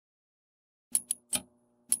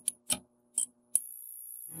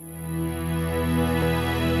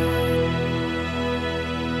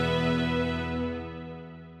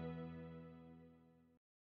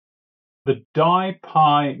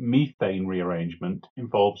Di-Pi-Methane rearrangement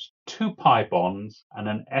involves two pi bonds and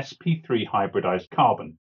an sp3 hybridized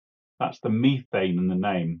carbon. That's the methane in the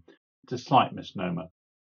name. It's a slight misnomer.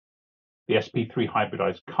 The sp3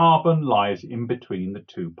 hybridized carbon lies in between the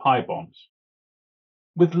two pi bonds.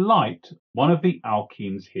 With light, one of the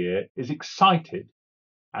alkenes here is excited,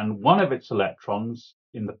 and one of its electrons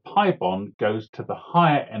in the pi bond goes to the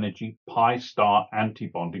higher energy pi star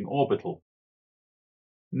antibonding orbital.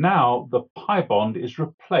 Now the pi bond is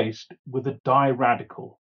replaced with a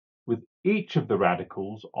diradical, with each of the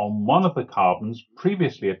radicals on one of the carbons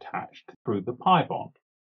previously attached through the pi bond.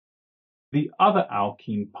 The other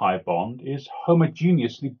alkene pi bond is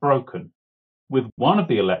homogeneously broken, with one of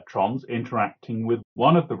the electrons interacting with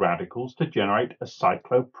one of the radicals to generate a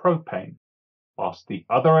cyclopropane, whilst the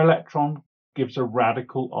other electron gives a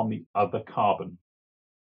radical on the other carbon.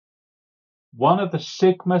 One of the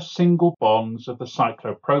sigma single bonds of the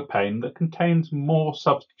cyclopropane that contains more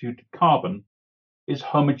substituted carbon is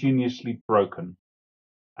homogeneously broken,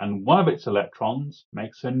 and one of its electrons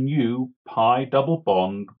makes a new pi double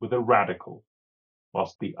bond with a radical,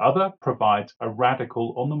 whilst the other provides a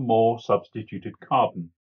radical on the more substituted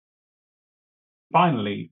carbon.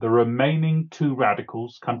 Finally, the remaining two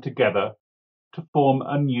radicals come together to form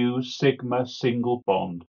a new sigma single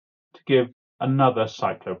bond to give another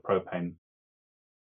cyclopropane.